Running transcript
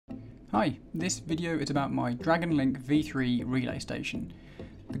Hi, this video is about my Dragonlink V3 relay station.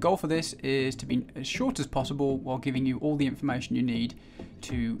 The goal for this is to be as short as possible while giving you all the information you need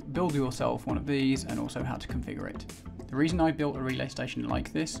to build yourself one of these and also how to configure it. The reason I built a relay station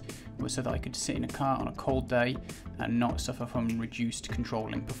like this was so that I could sit in a car on a cold day and not suffer from reduced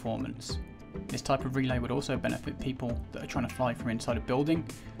controlling performance. This type of relay would also benefit people that are trying to fly from inside a building,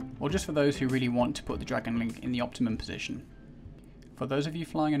 or just for those who really want to put the Dragonlink in the optimum position. For those of you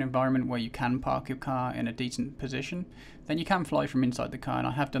flying an environment where you can park your car in a decent position, then you can fly from inside the car, and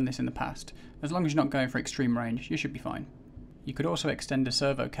I have done this in the past. As long as you're not going for extreme range, you should be fine. You could also extend a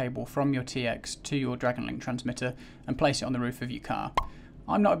servo cable from your TX to your Dragonlink transmitter and place it on the roof of your car.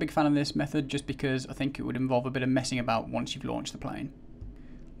 I'm not a big fan of this method just because I think it would involve a bit of messing about once you've launched the plane.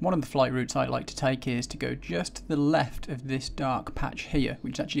 One of the flight routes I like to take is to go just to the left of this dark patch here,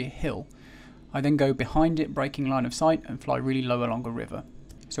 which is actually a hill. I then go behind it, breaking line of sight, and fly really low along a river.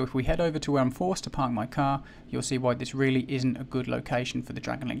 So if we head over to where I'm forced to park my car, you'll see why this really isn't a good location for the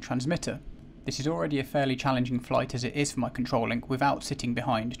Dragonlink transmitter. This is already a fairly challenging flight as it is for my control link without sitting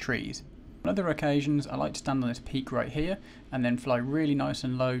behind trees. On other occasions I like to stand on this peak right here and then fly really nice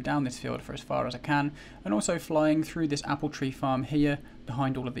and low down this field for as far as I can, and also flying through this apple tree farm here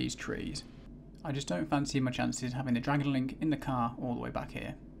behind all of these trees. I just don't fancy my chances having the Dragonlink in the car all the way back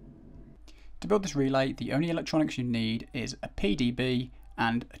here. To build this relay, the only electronics you need is a PDB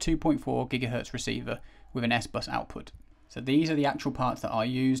and a 2.4 GHz receiver with an S-bus output. So these are the actual parts that I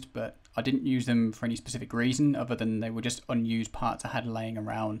used, but I didn't use them for any specific reason other than they were just unused parts I had laying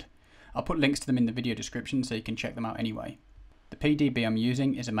around. I'll put links to them in the video description so you can check them out anyway. The PDB I'm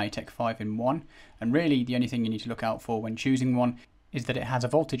using is a Maytech 5-in-1, and really the only thing you need to look out for when choosing one is that it has a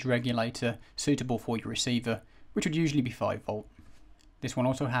voltage regulator suitable for your receiver, which would usually be 5 volt. This one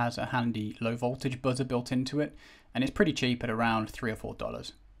also has a handy low voltage buzzer built into it, and it's pretty cheap at around $3 or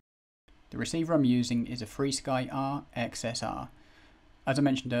 $4. The receiver I'm using is a FreeSky R XSR. As I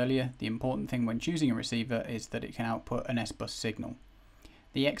mentioned earlier, the important thing when choosing a receiver is that it can output an S-bus signal.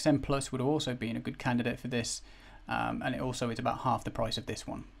 The XM Plus would also be a good candidate for this, and it also is about half the price of this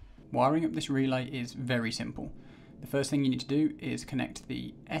one. Wiring up this relay is very simple. The first thing you need to do is connect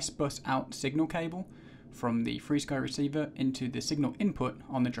the S-bus out signal cable from the FreeSky receiver into the signal input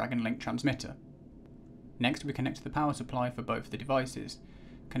on the Dragonlink transmitter. Next we connect the power supply for both the devices.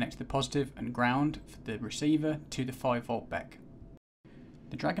 Connect the positive and ground for the receiver to the 5 volt BEC.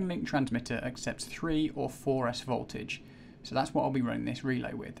 The Dragonlink transmitter accepts 3 or 4S voltage, so that's what I'll be running this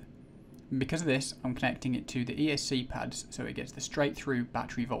relay with. And because of this, I'm connecting it to the ESC pads so it gets the straight through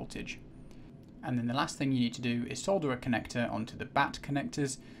battery voltage. And then the last thing you need to do is solder a connector onto the BAT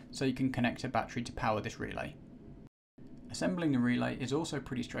connectors so you can connect a battery to power this relay. Assembling the relay is also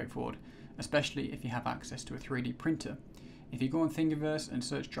pretty straightforward, especially if you have access to a 3D printer. If you go on Thingiverse and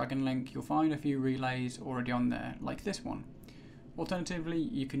search Dragonlink, you'll find a few relays already on there, like this one. Alternatively,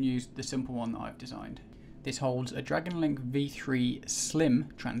 you can use the simple one that I've designed. This holds a Dragonlink V3 Slim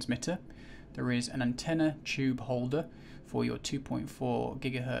transmitter. There is an antenna tube holder for your 2.4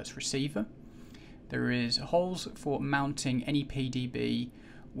 GHz receiver. There is holes for mounting any PDB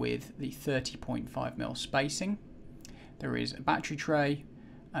with the 30.5mm spacing. There is a battery tray,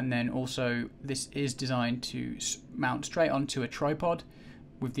 and then also this is designed to mount straight onto a tripod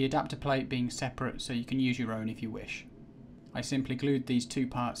with the adapter plate being separate so you can use your own if you wish. I simply glued these two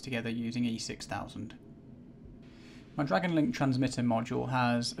parts together using E6000. My Dragonlink transmitter module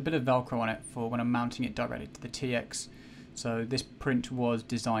has a bit of Velcro on it for when I'm mounting it directly to the TX, so this print was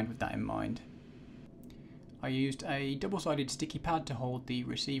designed with that in mind. I used a double-sided sticky pad to hold the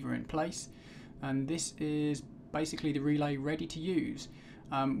receiver in place, and this is basically the relay ready to use.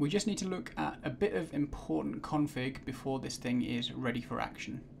 We just need to look at a bit of important config before this thing is ready for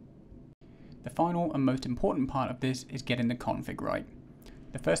action. The final and most important part of this is getting the config right.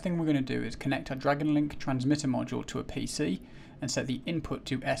 The first thing we're going to do is connect our Dragonlink transmitter module to a PC and set the input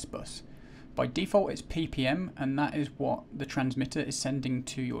to S-bus. By default it's PPM, and that is what the transmitter is sending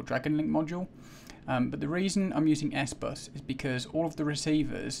to your Dragonlink module. But the reason I'm using S-bus is because all of the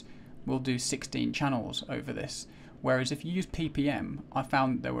receivers will do 16 channels over this, whereas if you use PPM, I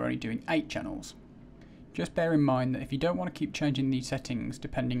found that they were only doing 8 channels. Just bear in mind that if you don't want to keep changing these settings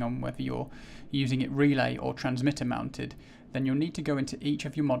depending on whether you're using it relay or transmitter mounted, then you'll need to go into each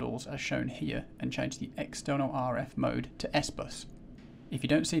of your models as shown here and change the external RF mode to S-bus. If you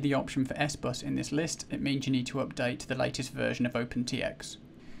don't see the option for S-bus in this list, it means you need to update to the latest version of OpenTX.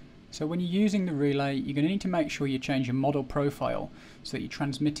 So when you're using the relay, you're going to need to make sure you change your model profile so that you're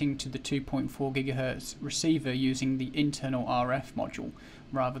transmitting to the 2.4 GHz receiver using the internal RF module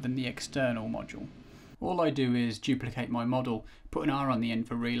rather than the external module. all I do is duplicate my model, put an R on the end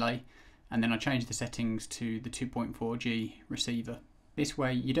for relay, and then I change the settings to the 2.4G receiver. This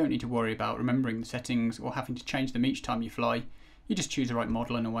way you don't need to worry about remembering the settings or having to change them each time you fly. You just choose the right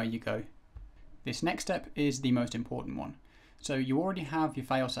model and away you go. This next step is the most important one. So you already have your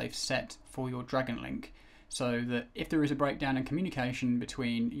failsafe set for your Dragonlink, so that if there is a breakdown in communication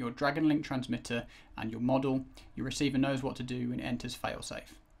between your Dragonlink transmitter and your model, your receiver knows what to do and enters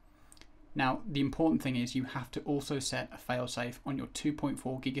failsafe. Now, the important thing is you have to also set a failsafe on your 2.4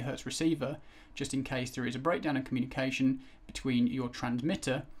 GHz receiver, just in case there is a breakdown in communication between your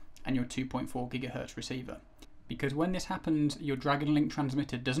transmitter and your 2.4 GHz receiver. Because when this happens, your Dragonlink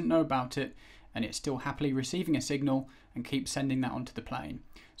transmitter doesn't know about it, and it's still happily receiving a signal and keeps sending that onto the plane.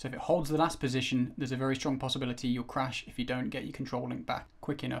 So if it holds the last position, there's a very strong possibility you'll crash if you don't get your control link back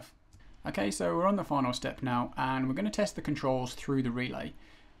quick enough. Okay, so we're on the final step now, and we're going to test the controls through the relay.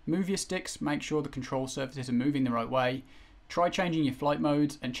 Move your sticks, make sure the control surfaces are moving the right way. Try changing your flight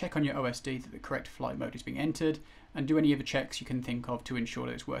modes and check on your OSD that the correct flight mode is being entered, and do any other checks you can think of to ensure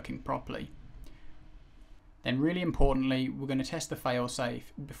that it's working properly. Then really importantly, we're going to test the failsafe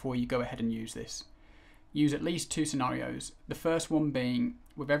before you go ahead and use this. Use at least two scenarios. The first one being,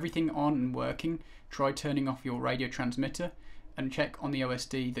 with everything on and working, try turning off your radio transmitter and check on the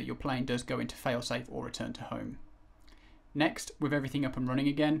OSD that your plane does go into failsafe or return to home. Next, with everything up and running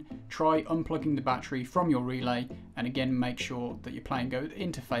again, try unplugging the battery from your relay and again make sure that your plane goes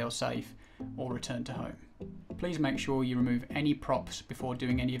into failsafe or return to home. Please make sure you remove any props before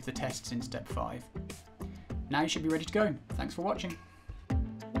doing any of the tests in step 5. Now you should be ready to go. Thanks for watching.